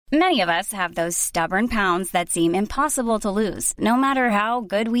Many of us have those stubborn pounds that seem impossible to lose, no matter how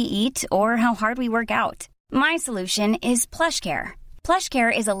good we eat or how hard we work out. My solution is PlushCare.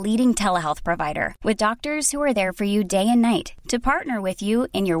 PlushCare is a leading telehealth provider with doctors who are there for you day and night to partner with you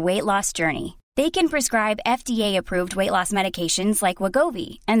in your weight loss journey. They can prescribe FDA-approved weight loss medications like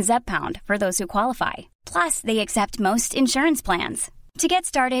Wegovy and Zepbound for those who qualify. Plus, they accept most insurance plans. To get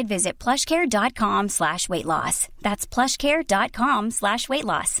started, visit plushcare.com/weightloss. That's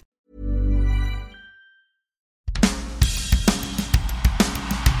plushcare.com/weightloss.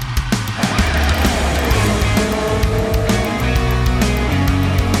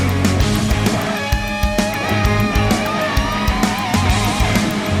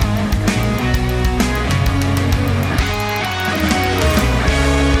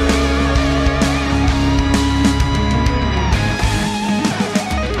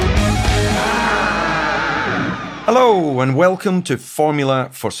 Hello and welcome to Formula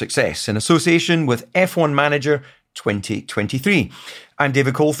for Success in association with F1 Manager 2023. I'm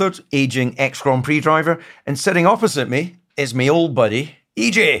David Coulthard, ageing ex-Grand Prix driver, and sitting opposite me is my old buddy,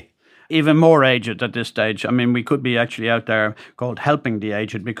 EJ. Even more aged at this stage. I mean, we could be actually out there called helping the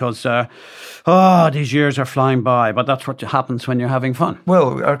aged because, these years are flying by. But that's what happens when you're having fun.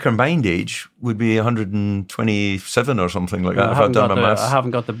 Well, our combined age would be 127 or something like that, if I've done my maths. I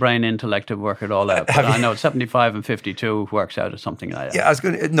haven't got the brain intellect to work it all out. But I know 75 and 52 works out as something like that. Yeah, I was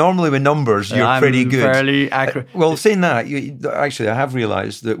going normally with numbers, you're pretty good. Fairly accurate. Well, saying that, actually, I have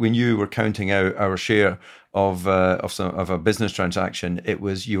realised that when you were counting out our share of a business transaction, it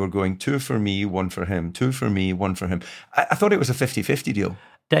was you were going 2 for me, 1 for him, 2 for me, 1 for him. I thought it was a 50-50 deal.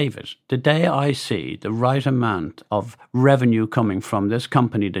 David, the day I see the right amount of revenue coming from this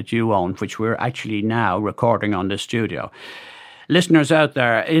company that you own, which we're actually now recording on this studio, listeners out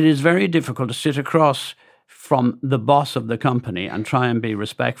there, it is very difficult to sit across from the boss of the company and try and be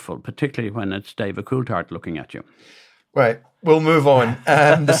respectful, particularly when it's David Coulthard looking at you. Right, we'll move on.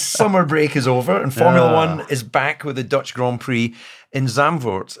 The summer break is over and Formula One is back with the Dutch Grand Prix in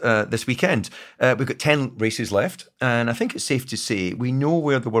Zandvoort this weekend. We've got 10 races left, and I think it's safe to say we know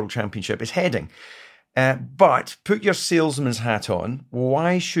where the World Championship is heading. But put your salesman's hat on.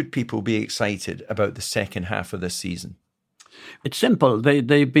 Why should people be excited about the second half of this season? It's simple.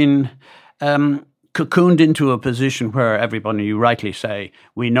 They've been cocooned into a position where everybody, you rightly say,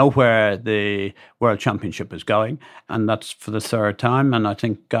 we know where the World Championship is going, and that's for the third time. And I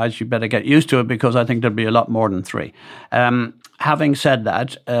think, guys, you better get used to it because I think there'll be a lot more than 3. Having said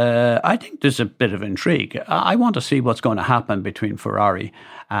that, I think there's a bit of intrigue. I want to see what's going to happen between Ferrari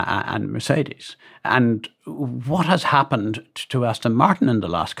and Mercedes, and what has happened to Aston Martin in the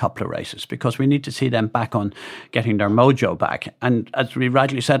last couple of races, because we need to see them back on getting their mojo back. And as we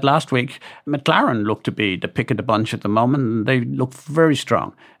rightly said last week, McLaren look to be the pick of the bunch at the moment, and they look very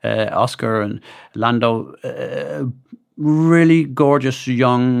strong. Oscar and Lando, really gorgeous,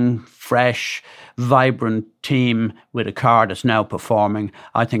 young, fresh, vibrant team with a car that's now performing.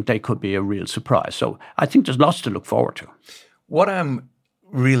 I think they could be a real surprise. So I think there's lots to look forward to. What I'm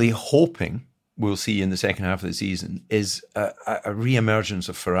really hoping we'll see in the second half of the season is a re-emergence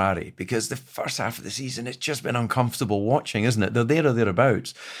of Ferrari, because the first half of the season, it's just been uncomfortable watching, isn't it? They're there or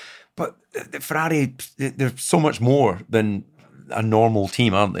thereabouts. But the Ferrari, they're so much more than a normal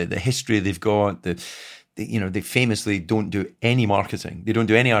team, aren't they? The history they've got, they famously don't do any marketing. They don't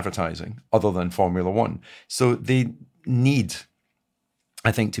do any advertising other than Formula One. So they need,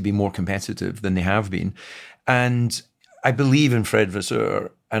 I think, to be more competitive than they have been. And I believe in Fred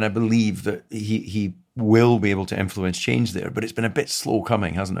Vasseur, and I believe that he will be able to influence change there. But it's been a bit slow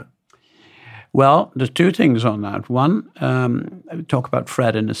coming, hasn't it? Well, there's 2 things on that. One, I'll talk about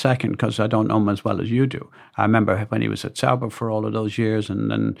Fred in a second because I don't know him as well as you do. I remember when he was at Sauber for all of those years, and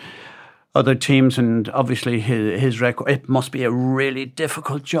then other teams, and obviously his record. It must be a really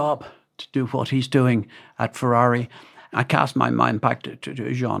difficult job to do what he's doing at Ferrari. I cast my mind back to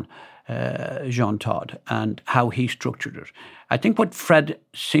Jean Todt and how he structured it. I think what Fred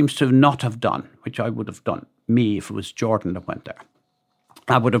seems to not have done, which I would have done, me, if it was Jordan that went there,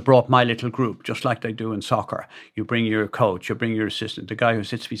 I would have brought my little group, just like they do in soccer. You bring your coach, you bring your assistant, the guy who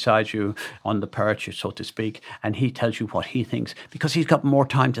sits beside you on the perch, so to speak, and he tells you what he thinks, because he's got more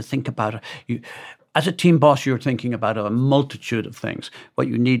time to think about it. As a team boss, you're thinking about a multitude of things, but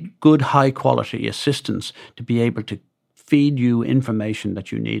you need good, high-quality assistants to be able to feed you information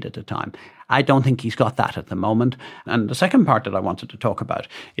that you need at the time. I don't think he's got that at the moment. And the second part that I wanted to talk about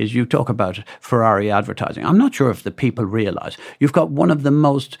is you talk about Ferrari advertising. I'm not sure if the people realise you've got one of the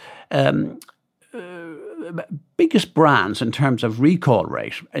most biggest brands in terms of recall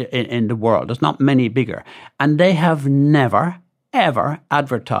rate in the world. There's not many bigger. And they have never, ever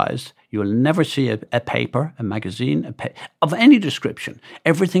advertised. You'll never see a paper, a magazine, of any description.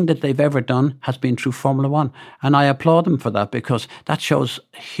 Everything that they've ever done has been through Formula One. And I applaud them for that, because that shows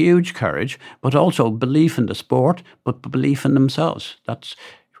huge courage, but also belief in the sport, but belief in themselves. That's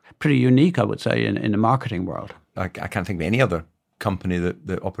pretty unique, I would say, in the marketing world. I can't think of any other company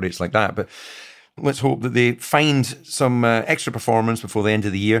that operates like that. But let's hope that they find some extra performance before the end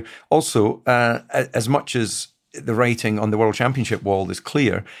of the year. Also, as much as the writing on the World Championship wall is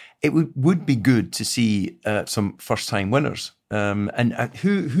clear, it would be good to see some first-time winners. And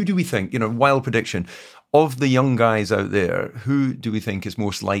who do we think, wild prediction, of the young guys out there, who do we think is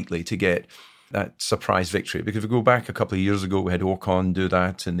most likely to get that surprise victory? Because if we go back a couple of years ago, we had Ocon do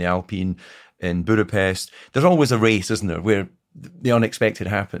that in the Alpine in Budapest. There's always a race, isn't there, where the unexpected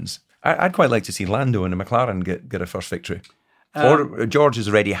happens. I'd quite like to see Lando and a McLaren get a first victory. Or George has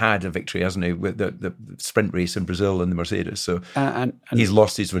already had a victory, hasn't he, with the sprint race in Brazil and the Mercedes. So and he's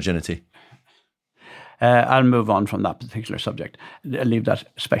lost his virginity. I'll move on from that particular subject. I'll leave that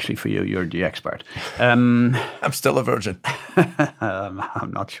especially for you. You're the expert. I'm still a virgin.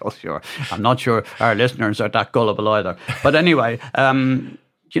 I'm not so sure. I'm not sure our listeners are that gullible either. But anyway,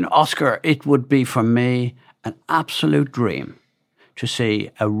 Oscar, it would be for me an absolute dream to see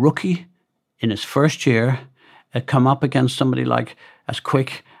a rookie in his first year come up against somebody like as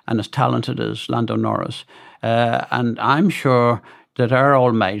quick and as talented as Lando Norris. And I'm sure that our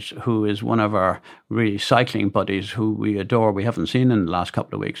old mate, who is one of our really cycling buddies who we adore, we haven't seen in the last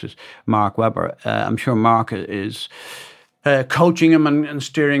couple of weeks, is Mark Webber. I'm sure Mark is coaching him and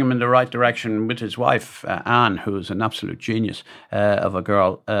steering him in the right direction with his wife, Anne, who is an absolute genius of a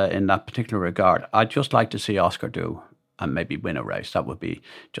girl in that particular regard. I'd just like to see Oscar do and maybe win a race. That would be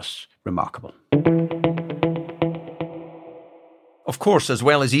just remarkable. Of course, as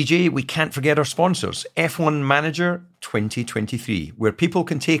well as EJ, we can't forget our sponsors, F1 Manager 2023, where people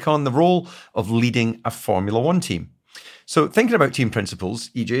can take on the role of leading a Formula One team. So thinking about team principals,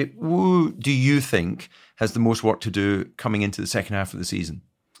 EJ, who do you think has the most work to do coming into the second half of the season?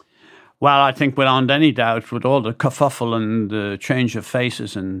 Well, I think without any doubt, with all the kerfuffle and the change of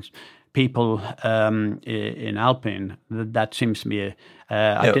faces and people in Alpine, that seems to be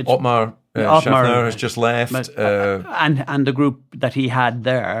Otmar Schaffner has just left. And the group that he had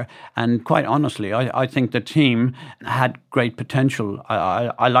there. And quite honestly, I think the team had great potential.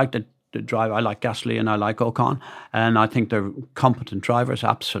 I like the drive. I like Gasly and I like Ocon. And I think they're competent drivers,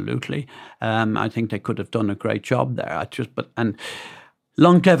 absolutely. I think they could have done a great job there.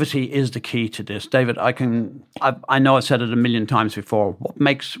 Longevity is the key to this, David. I know I've said it a million times before. What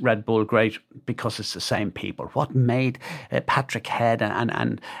makes Red Bull great? Because it's the same people. What made Patrick Head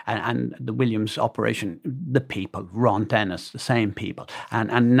and the Williams operation? The people. Ron Dennis, the same people.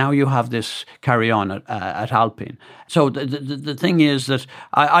 And now you have this carry on at Alpine. So the thing is that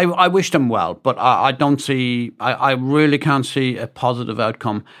I wish them well, but I don't see. I really can't see a positive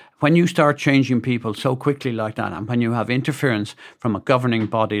outcome. When you start changing people so quickly like that, and when you have interference from a governing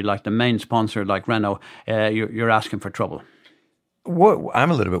body like the main sponsor, like Renault, you're asking for trouble. What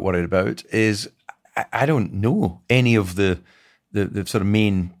I'm a little bit worried about is I don't know any of the sort of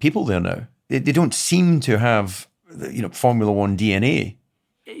main people there now. They don't seem to have Formula One DNA.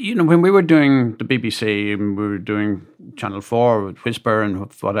 When we were doing the BBC and we were doing Channel 4 with Whisper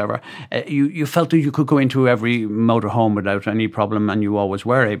and whatever, you felt that you could go into every motorhome without any problem, and you always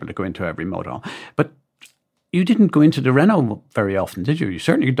were able to go into every motorhome. But you didn't go into the Renault very often, did you? You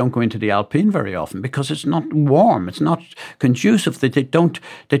certainly don't go into the Alpine very often because it's not warm. It's not conducive. They don't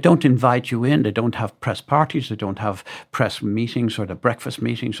invite you in. They don't have press parties. They don't have press meetings or the breakfast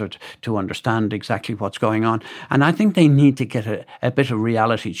meetings or to understand exactly what's going on. And I think they need to get a bit of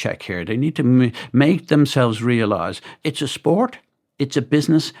reality check here. They need to make themselves realise it's a sport, it's a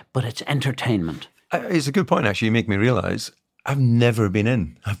business, but it's entertainment. It's a good point, actually. You make me realise I've never been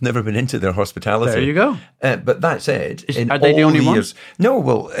into their hospitality. There you go. But that said, are they the only years, ones? No,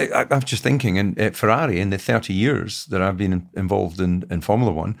 well, I'm just thinking, in Ferrari, in the 30 years that I've been involved in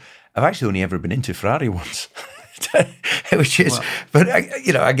Formula One, I've actually only ever been into Ferrari once. Which is, well, but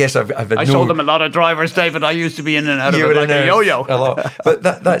I guess I've had I sold them a lot of drivers, David. I used to be in and out of it like a yo-yo. A lot. But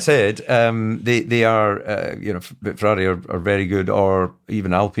that said, they are, Ferrari are very good, or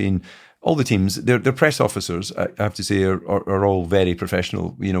even Alpine. All the teams, their press officers, I have to say, are all very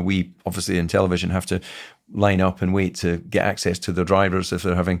professional. We obviously in television have to line up and wait to get access to the drivers if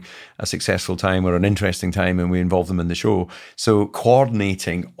they're having a successful time or an interesting time, and we involve them in the show. So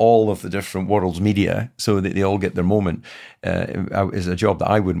coordinating all of the different world's media so that they all get their moment is a job that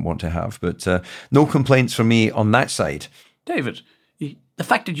I wouldn't want to have. But no complaints from me on that side. David, the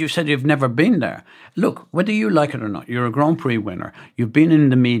fact that you said you've never been there, look, whether you like it or not, you're a Grand Prix winner. You've been in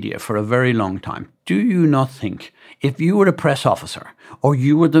the media for a very long time. Do you not think if you were a press officer or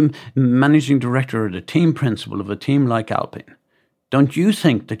you were the managing director or the team principal of a team like Alpine, don't you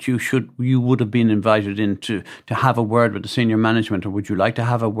think that you would have been invited in to have a word with the senior management, or would you like to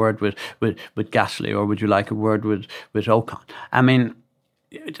have a word with Gasly, or would you like a word with Ocon? I mean,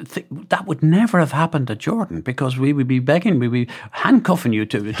 that would never have happened at Jordan, because we would be begging, we'd be handcuffing you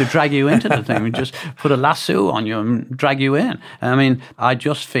to drag you into the thing. We'd just put a lasso on you and drag you in. I mean, I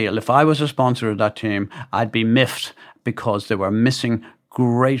just feel if I was a sponsor of that team, I'd be miffed because they were missing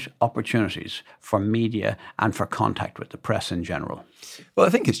great opportunities for media and for contact with the press in general. Well, I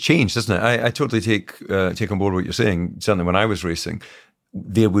think it's changed, isn't it? I totally take on board what you're saying. Certainly when I was racing,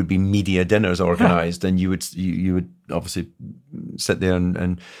 there would be media dinners organised, and you would obviously sit there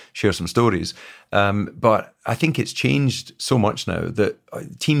and share some stories. But I think it's changed so much now that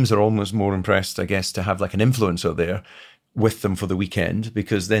teams are almost more impressed, I guess, to have like an influencer there with them for the weekend,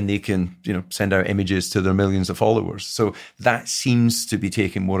 because then they can, send out images to their millions of followers. So that seems to be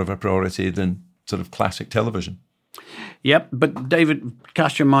taking more of a priority than sort of classic television. Yep, but David,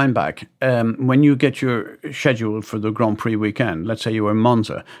 cast your mind back. When you get your schedule for the Grand Prix weekend, let's say you were in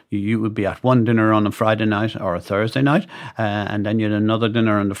Monza, you would be at one dinner on a Friday night or a Thursday night, and then you had another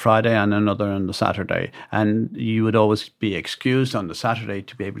dinner on the Friday and another on the Saturday. And you would always be excused on the Saturday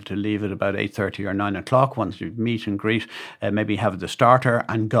to be able to leave at about 8:30 or 9 o'clock once you meet and greet, maybe have the starter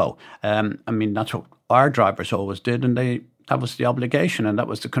and go. I mean, that's what our drivers always did, and that was the obligation, and that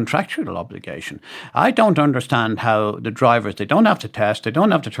was the contractual obligation. I don't understand how the drivers, they don't have to test, they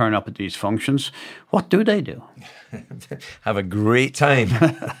don't have to turn up at these functions. What do they do? Have a great time.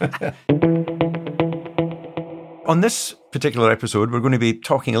 On this particular episode, we're going to be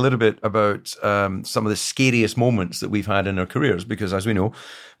talking a little bit about some of the scariest moments that we've had in our careers, because as we know,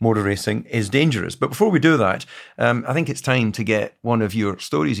 motor racing is dangerous. But before we do that, I think it's time to get one of your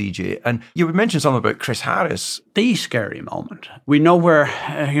stories, EJ. And you would mention something about Chris Harris. The scary moment. We know where,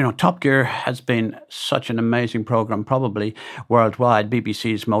 Top Gear has been such an amazing program, probably worldwide,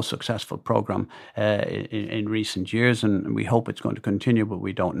 BBC's most successful program in recent years. And we hope it's going to continue, but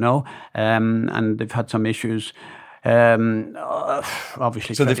we don't know. And they've had some issues.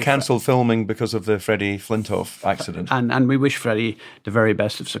 Obviously, so they've cancelled filming because of the Freddie Flintoff accident, and we wish Freddie the very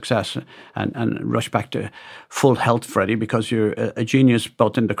best of success and rush back to full health, Freddie, because you're a genius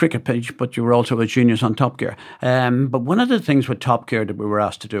both in the cricket pitch, but you were also a genius on Top Gear. But one of the things with Top Gear that we were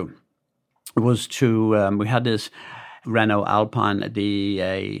asked to do was to we had this Renault Alpine,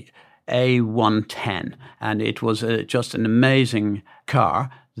 the A110, and it was just an amazing car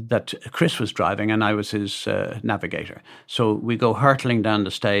that Chris was driving, and I was his navigator. So we go hurtling down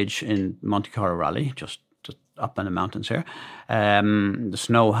the stage in Monte Carlo Rally, just up in the mountains here. The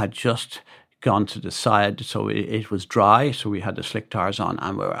snow had just gone to the side, so it was dry, so we had the slick tires on,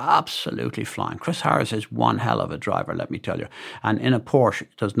 and we were absolutely flying. Chris Harris is one hell of a driver, let me tell you. And in a Porsche,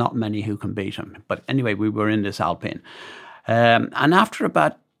 there's not many who can beat him. But anyway, we were in this Alpine. And after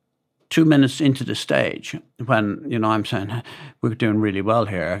about 2 minutes into the stage, when, I'm saying, we're doing really well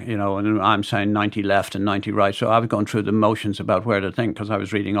here, and I'm saying 90 left and 90 right. So I was going through the motions about where to think, because I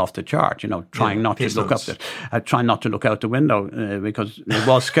was reading off the chart, trying not to look up trying not to look out the window because it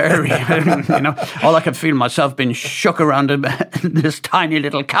was scary. All I could feel myself being shook around this tiny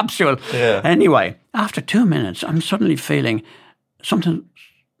little capsule. Yeah. Anyway, after 2 minutes, I'm suddenly feeling something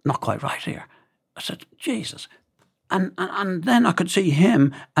not quite right here. I said, Jesus. And then I could see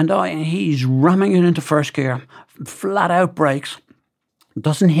him, and he's ramming it into first gear, flat out brakes,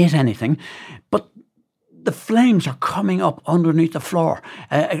 doesn't hit anything, but the flames are coming up underneath the floor,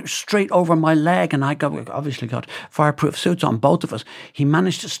 straight over my leg, and obviously got fireproof suits on, both of us. He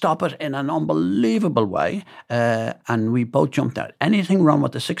managed to stop it in an unbelievable way, and we both jumped out. Anything wrong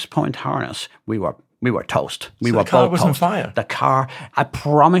with the 6-point harness, we were toast. So the car was on fire? The car, I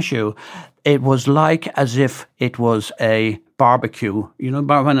promise you, it was like as if it was a barbecue.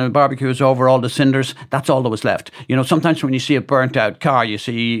 When a barbecue is over, all the cinders, that's all there was left. Sometimes when you see a burnt out car, you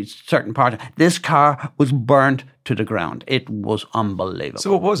see certain parts. This car was burnt to the ground. It was unbelievable.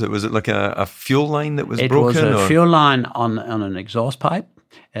 So what was it? Was it like a fuel line that was broken? It was a fuel line on an exhaust pipe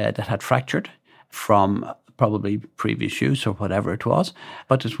that had fractured from probably previous use or whatever it was.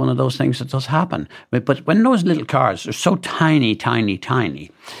 But it's one of those things that does happen. But when those little cars are so tiny,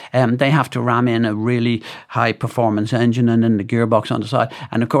 they have to ram in a really high performance engine and then the gearbox on the side.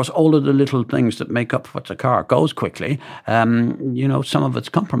 And of course, all of the little things that make up what the car goes quickly, some of it's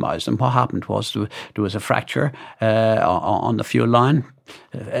compromised. And what happened was there was a fracture on the fuel line,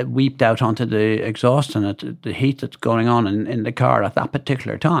 weeped out onto the exhaust, and the heat that's going on in the car at that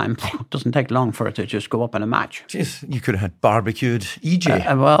particular time, it doesn't take long for it to just go up in a match. Jeez, you could have had barbecued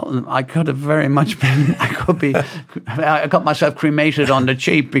EJ. Well, I could have very much been. I got myself cremated on the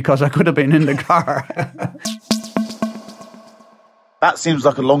cheap because I could have been in the car. That seems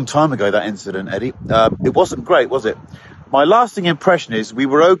like a long time ago, that incident, Eddie. It wasn't great, was it? My lasting impression is we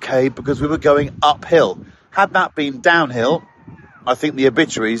were okay because we were going uphill. Had that been downhill, I think the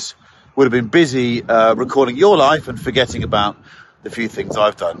obituaries would have been busy recording your life and forgetting about the few things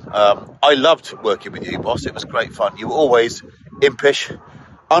I've done. I loved working with you, boss. It was great fun. You were always impish,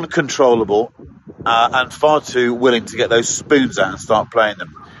 uncontrollable, and far too willing to get those spoons out and start playing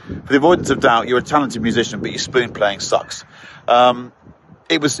them. For the avoidance of doubt, you're a talented musician, but your spoon playing sucks.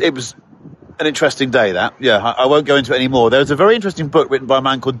 It was an interesting day, that. Yeah, I won't go into it anymore. There was a very interesting book written by a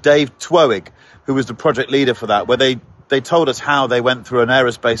man called Dave Twoig, who was the project leader for that, where they told us how they went through an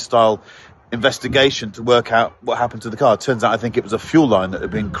aerospace-style investigation to work out what happened to the car. It turns out I think it was a fuel line that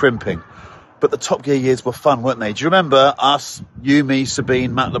had been crimping. But the Top Gear years were fun, weren't they? Do you remember us, you, me,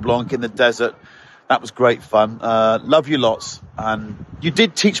 Sabine, Matt LeBlanc in the desert? That was great fun. Love you lots. And you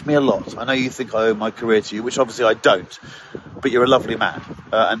did teach me a lot. I know you think I owe my career to you, which obviously I don't. But you're a lovely man.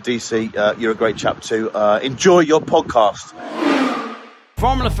 And DC, you're a great chap too. Enjoy your podcast.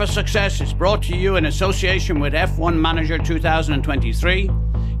 Formula for Success is brought to you in association with F1 Manager 2023,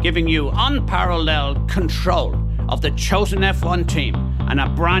 giving you unparalleled control of the chosen F1 team and a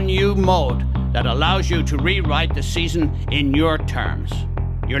brand new mode that allows you to rewrite the season in your terms.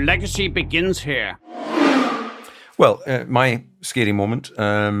 Your legacy begins here. Well, my scary moment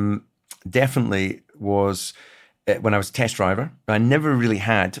definitely was when I was a test driver. I never really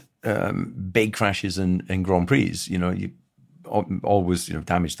had big crashes in Grand Prix. You know, you always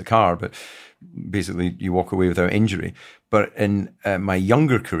damage the car, but basically you walk away without injury. But in my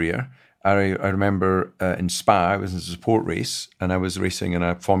younger career, I remember in Spa, I was in a support race, and I was racing in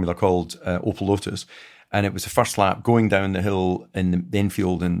a formula called Opel Lotus. And it was the first lap going down the hill in the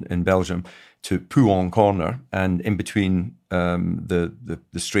infield in Belgium to Pouhon corner, and in between the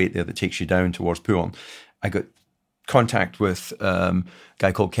straight there that takes you down towards Pouhon, I got contact with a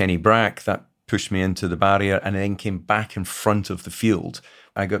guy called Kenny Brack that pushed me into the barrier, and then came back in front of the field.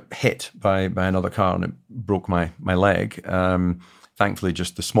 I got hit by another car, and it broke my leg. Thankfully,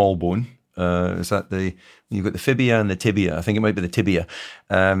 just the small bone. Is that you've got the fibia and the tibia? I think it might be the tibia.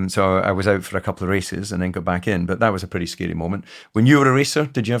 So I was out for a couple of races and then got back in. But that was a pretty scary moment. When you were a racer,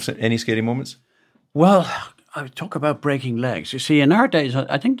 did you have any scary moments? Well, I talk about breaking legs. You see, in our days,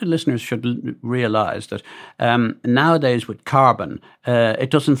 I think the listeners should realise that nowadays with carbon, it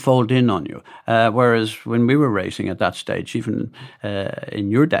doesn't fold in on you. Whereas when we were racing at that stage, even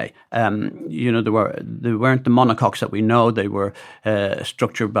in your day, they weren't the monocoques that we know. They were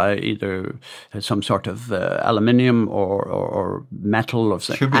structured by either some sort of aluminium or metal of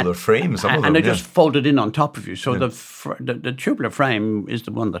tubular frame. And they just folded in on top of you. So the tubular frame is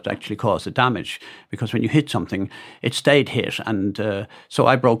the one that actually caused the damage, because when you hit something, it stayed hit. And so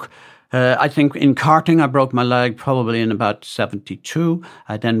I broke, I think in karting, I broke my leg probably in about 72.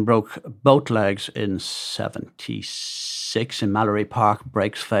 I then broke both legs in 76 in Mallory Park.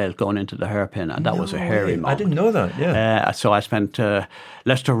 Brakes failed going into the hairpin, and that was a hairy moment. I didn't know that, yeah. So I spent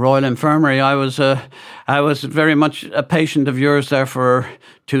Leicester Royal Infirmary. I was very much a patient of yours there for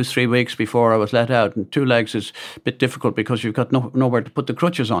 2-3 weeks before I was let out. And 2 legs is a bit difficult because you've got nowhere to put the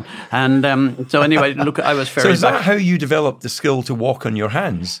crutches on. And so anyway, look, I was very... So is that how you developed the skill to walk on your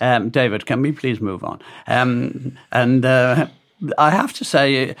hands? David, can we please move on? I have to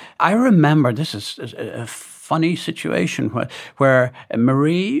say, I remember, this is a funny situation where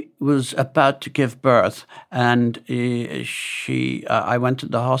Marie was about to give birth, and I went to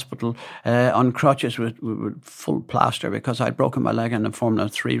the hospital on crutches with full plaster because I'd broken my leg in a Formula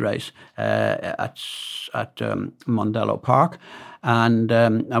 3 race at Mondello Park. And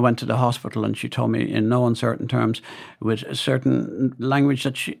I went to the hospital, and she told me in no uncertain terms, with a certain language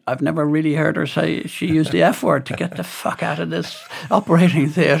that I've never really heard her say. She used the F word, to get the fuck out of this operating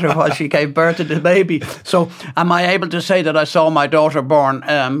theatre while she gave birth to the baby. So am I able to say that I saw my daughter born?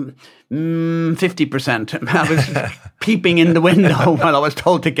 50%. I was peeping in the window while I was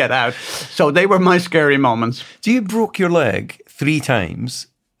told to get out. So they were my scary moments. Do you broke your leg 3 times?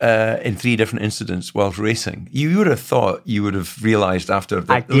 In 3 different incidents whilst racing? You would have thought you would have realised after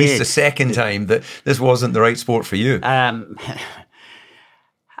at least the second time that this wasn't the right sport for you. I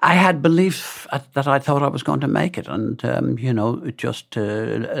had belief that I thought I was going to make it, and just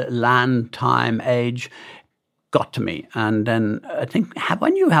land, time, age got to me. And then I think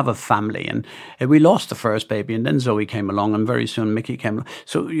when you have a family, and we lost the first baby, and then Zoe came along, and very soon Mickey came along.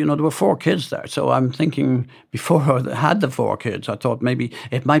 So, there were 4 kids there. So I'm thinking, before I had the 4 kids, I thought maybe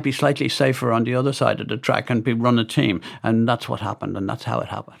it might be slightly safer on the other side of the track and be run a team. And that's what happened, and that's how it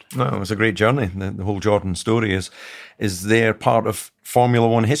happened. No, it was a great journey. The whole Jordan story is there, part of Formula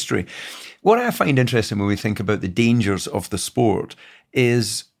One history. What I find interesting when we think about the dangers of the sport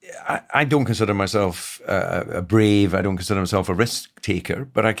is I don't consider myself a brave, I don't consider myself a risk taker,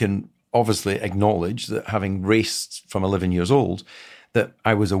 but I can obviously acknowledge that having raced from 11 years old, that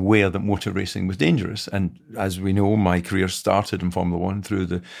I was aware that motor racing was dangerous. And as we know, my career started in Formula One through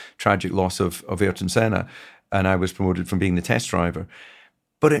the tragic loss of Ayrton Senna, and I was promoted from being the test driver.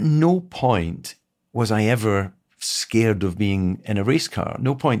 But at no point was I ever scared of being in a race car.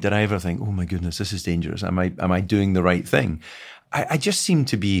 No point did I ever think, oh my goodness, this is dangerous. Am I doing the right thing? I just seem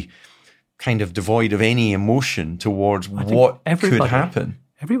to be kind of devoid of any emotion towards what could happen.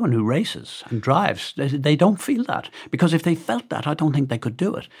 Everyone who races and drives, they don't feel that. Because if they felt that, I don't think they could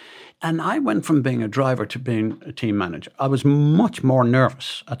do it. And I went from being a driver to being a team manager. I was much more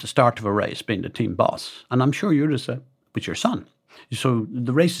nervous at the start of a race being the team boss. And I'm sure you're the same with your son. So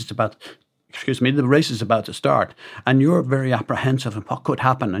the race is about to start, and you're very apprehensive of what could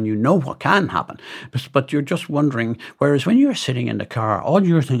happen, and you know what can happen, but you're just wondering. Whereas when you're sitting in the car, all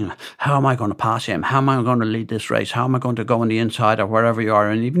you're thinking, how am I going to pass him? How am I going to lead this race? How am I going to go on the inside or wherever you are?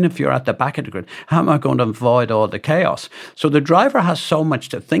 And even if you're at the back of the grid, how am I going to avoid all the chaos? So the driver has so much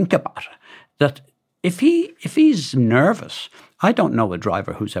to think about that if he's nervous, I don't know a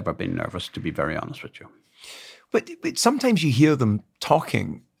driver who's ever been nervous, to be very honest with you. But sometimes you hear them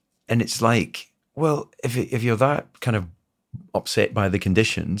talking, and it's like, well, if you're that kind of upset by the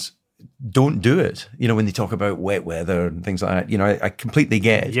conditions, don't do it. When they talk about wet weather and things like that, I completely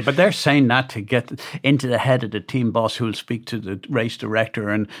get it. Yeah, but they're saying that to get into the head of the team boss who will speak to the race director,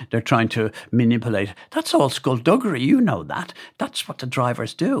 and they're trying to manipulate. That's all skullduggery. You know that. That's what the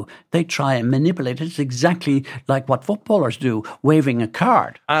drivers do. They try and manipulate. It's exactly like what footballers do, waving a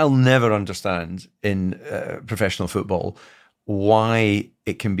card. I'll never understand in professional football why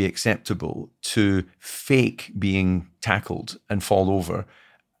it can be acceptable to fake being tackled and fall over,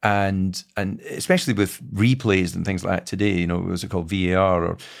 and especially with replays and things like that today, what's it called, VAR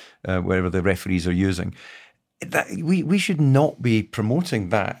or whatever the referees are using. That we should not be promoting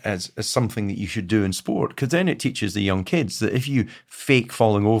that as something that you should do in sport, because then it teaches the young kids that if you fake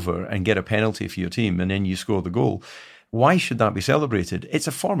falling over and get a penalty for your team and then you score the goal, why should that be celebrated? It's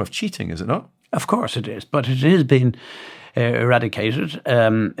a form of cheating, is it not? Of course it is, but it has been eradicated.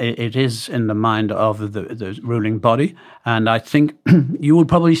 It is in the mind of the ruling body, and I think you will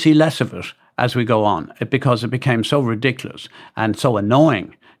probably see less of it as we go on, because it became so ridiculous and so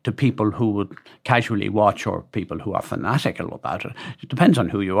annoying to people who would casually watch or people who are fanatical about it. It depends on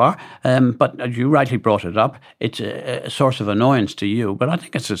who you are. But as you rightly brought it up, it's a source of annoyance to you, but I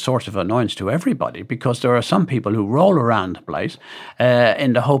think it's a source of annoyance to everybody, because there are some people who roll around the place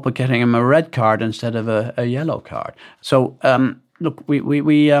in the hope of getting them a red card instead of a yellow card. So, look,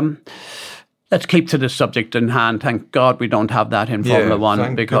 we let's keep to the subject in hand. Thank God we don't have that in Formula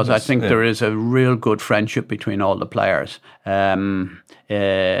One, because goodness, I think there is a real good friendship between all the players.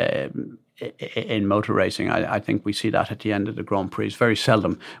 In motor racing, I think we see that at the end of the Grand Prix. Very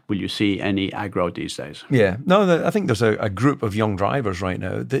seldom will you see any aggro these days. Yeah, no, I think there's a group of young drivers right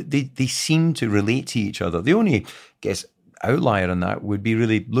now that they seem to relate to each other. The only, outlier in that would be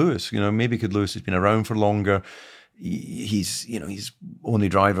really Lewis. Maybe because Lewis has been around for longer. He's only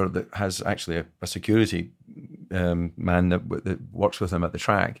driver that has actually a security man that works with him at the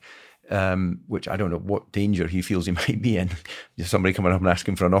track. Which I don't know what danger he feels he might be in. Somebody coming up and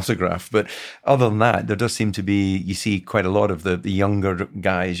asking for an autograph. But other than that, there does seem to be, you see quite a lot of the younger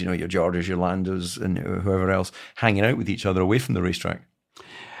guys, your Georges, your Landos and whoever else hanging out with each other away from the racetrack.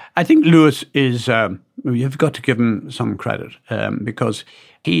 I think Lewis is, you've got to give him some credit because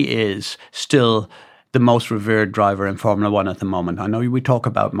he is still the most revered driver in Formula One at the moment. I know we talk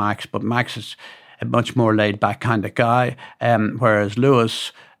about Max, but Max is a much more laid back kind of guy, whereas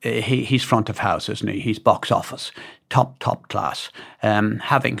Lewis, he's front of house, isn't he? He's box office, top class.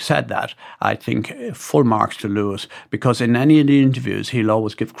 Having said that, I think full marks to Lewis, because in any of the interviews, he'll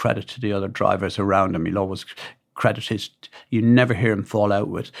always give credit to the other drivers around him. He'll always credit you never hear him fall out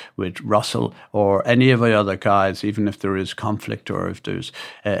with Russell or any of the other guys, even if there is conflict or if there's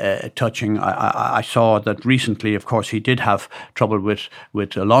touching. I saw that recently, of course, he did have trouble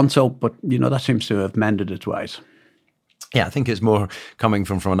with Alonso, but, that seems to have mended its ways. Yeah, I think it's more coming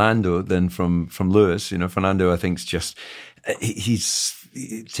from Fernando than from Lewis. Fernando, I think, is just he's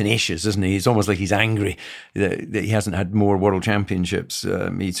tenacious, isn't he? It's almost like he's angry that he hasn't had more world championships.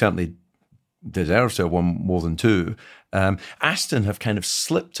 He certainly deserves to have won more than 2. Aston have kind of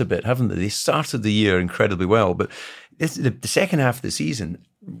slipped a bit, haven't they? They started the year incredibly well, but the second half of the season,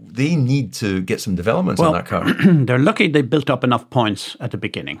 they need to get some developments on that car. They're lucky they built up enough points at the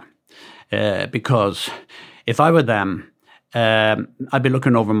beginning, because if I were them, I'd be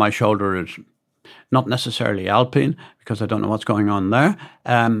looking over my shoulder at not necessarily Alpine, because I don't know what's going on there,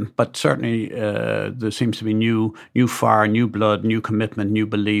 but certainly there seems to be new fire, new blood, new commitment, new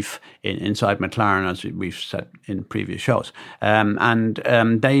belief inside McLaren, as we've said in previous shows. And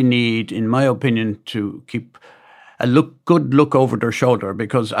they need, in my opinion, to keep a good look over their shoulder,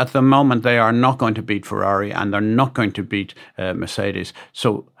 because at the moment they are not going to beat Ferrari and they're not going to beat Mercedes.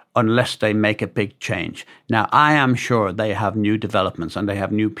 So unless they make a big change. Now, I am sure they have new developments and they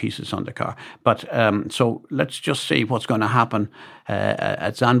have new pieces on the car. But so let's just see what's going to happen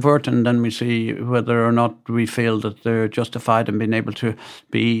at Zandvoort, and then we see whether or not we feel that they're justified in being able to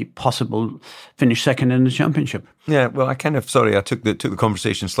be finish second in the championship. Yeah, well, I took the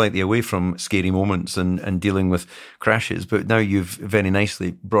conversation slightly away from scary moments and dealing with crashes, but now you've very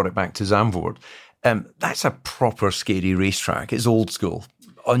nicely brought it back to Zandvoort. That's a proper scary racetrack. It's old school.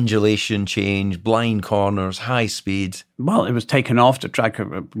 Undulation change, blind corners, high speed. Well, it was taken off the track.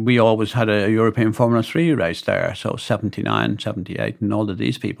 We always had a European Formula 3 race there, so 79, 78 and all of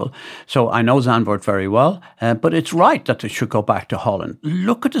these people. So I know Zandvoort very well, but it's right that they should go back to Holland.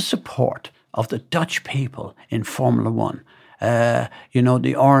 Look at the support of the Dutch people in Formula 1. The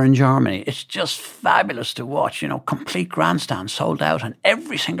Orange Army. It's just fabulous to watch, complete grandstand sold out and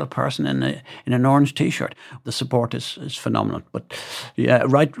every single person in an orange T-shirt. The support is phenomenal. But yeah,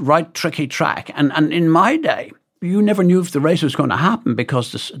 right tricky track. And in my day, you never knew if the race was going to happen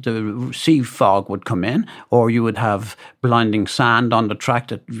because the sea fog would come in, or you would have blinding sand on the track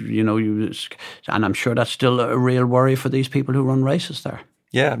that, and I'm sure that's still a real worry for these people who run races there.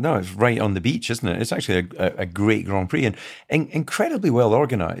 Yeah, no, it's right on the beach, isn't it? It's actually a great Grand Prix and incredibly well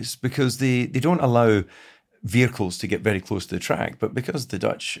organised, because they don't allow vehicles to get very close to the track, but because the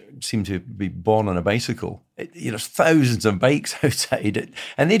Dutch seem to be born on a bicycle, there's thousands of bikes outside it,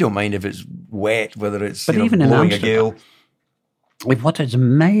 and they don't mind if it's wet, whether it's even blowing a gale. What is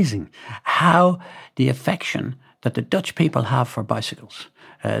amazing, how the affection that the Dutch people have for bicycles.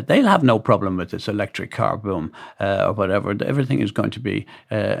 They'll have no problem with this electric car boom or whatever. Everything is going to be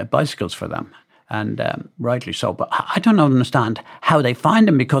bicycles for them, and rightly so. But I don't understand how they find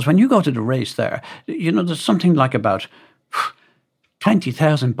them, because when you go to the race there, there's something like about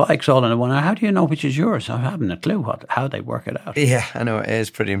 20,000 bikes all in one. How do you know which is yours? I haven't a clue how they work it out. Yeah, I know, it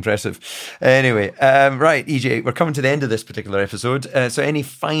is pretty impressive. Anyway, right, EJ, we're coming to the end of this particular episode. So any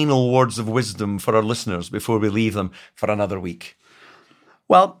final words of wisdom for our listeners before we leave them for another week?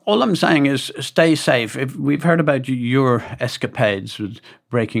 Well, all I'm saying is stay safe. We've heard about your escapades with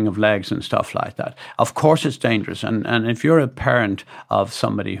breaking of legs and stuff like that. Of course it's dangerous. And if you're a parent of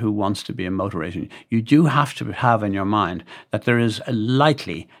somebody who wants to be a motor racing, you do have to have in your mind that there is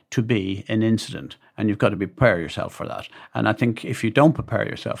likely to be an incident, and you've got to prepare yourself for that. And I think if you don't prepare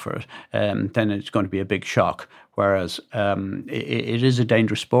yourself for it, then it's going to be a big shock. Whereas it is a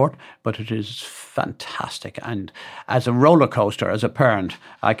dangerous sport, but it is fantastic. And as a roller coaster, as a parent,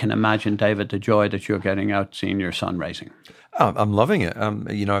 I can imagine, David, the joy that you're getting out seeing your son racing. Oh, I'm loving it. I'm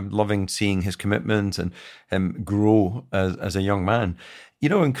loving seeing his commitment and him grow as a young man.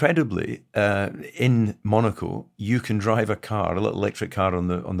 Incredibly, in Monaco, you can drive a little electric car on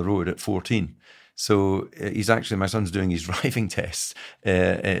the road at 14. So my son's doing his driving tests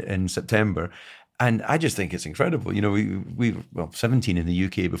in September. And I just think it's incredible. We 17 in the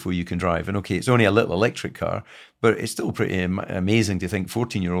UK before you can drive. And okay, it's only a little electric car, but it's still pretty amazing to think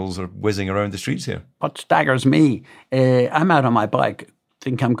 14-year-olds are whizzing around the streets here. What staggers me, I'm out on my bike,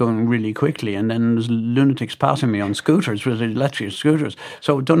 think I'm going really quickly, and then there's lunatics passing me on scooters, with electric scooters.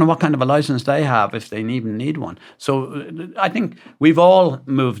 So don't know what kind of a license they have, if they even need one. So I think we've all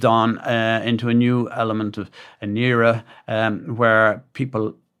moved on into a new element of an era where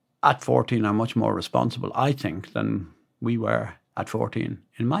people at 14 are much more responsible, I think, than we were at 14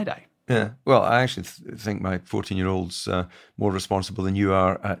 in my day. Yeah, well, I actually think my 14-year-old's more responsible than you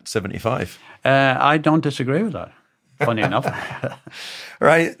are at 75. I don't disagree with that, funny enough.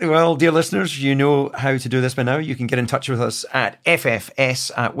 Right, well, dear listeners, you know how to do this by now. You can get in touch with us at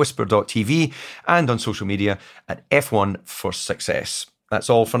ffs@whisper.tv and on social media at F1 for Success. That's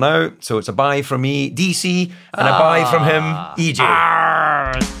all for now. So it's a bye from me, DC, and a bye from him, EJ.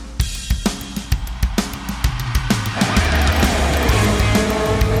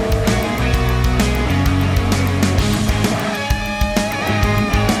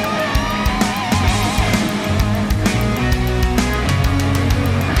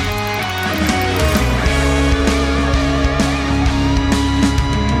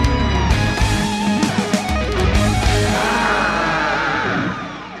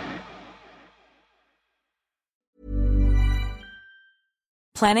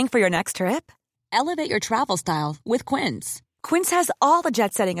 Planning for your next trip? Elevate your travel style with Quince. Quince has all the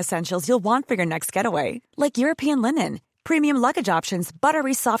jet-setting essentials you'll want for your next getaway, like European linen, premium luggage options,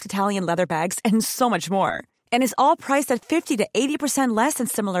 buttery soft Italian leather bags, and so much more. And is all priced at 50 to 80% less than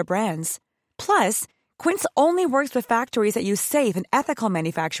similar brands. Plus, Quince only works with factories that use safe and ethical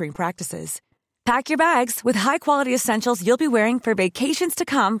manufacturing practices. Pack your bags with high-quality essentials you'll be wearing for vacations to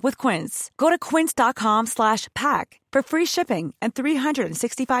come with Quince. Go to quince.com/pack for free shipping and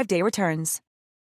 365-day returns.